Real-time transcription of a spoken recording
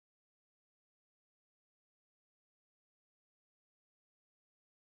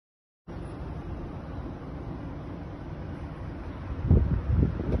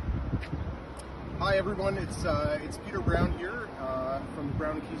Hi everyone, it's Peter Brown here from the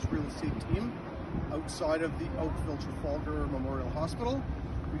Brown & Keys Real Estate team outside of the Oakville Trafalgar Memorial Hospital.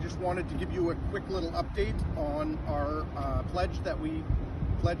 We just wanted to give you a quick little update on our pledge that we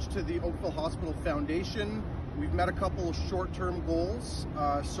pledged to the Oakville Hospital Foundation. We've met a couple of short-term goals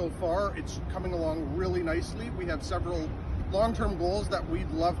so far. It's coming along really nicely. We have several long-term goals that we'd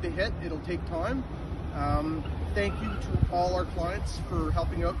love to hit. It'll take time. Thank you to all our clients for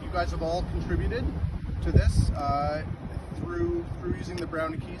helping out. You guys have all contributed to this through using the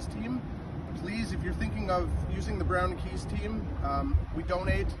Brown & Keys team. Please, if you're thinking of using the Brown & Keys team, we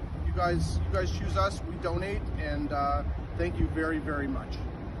donate. You guys choose us, we donate, and thank you very, very much.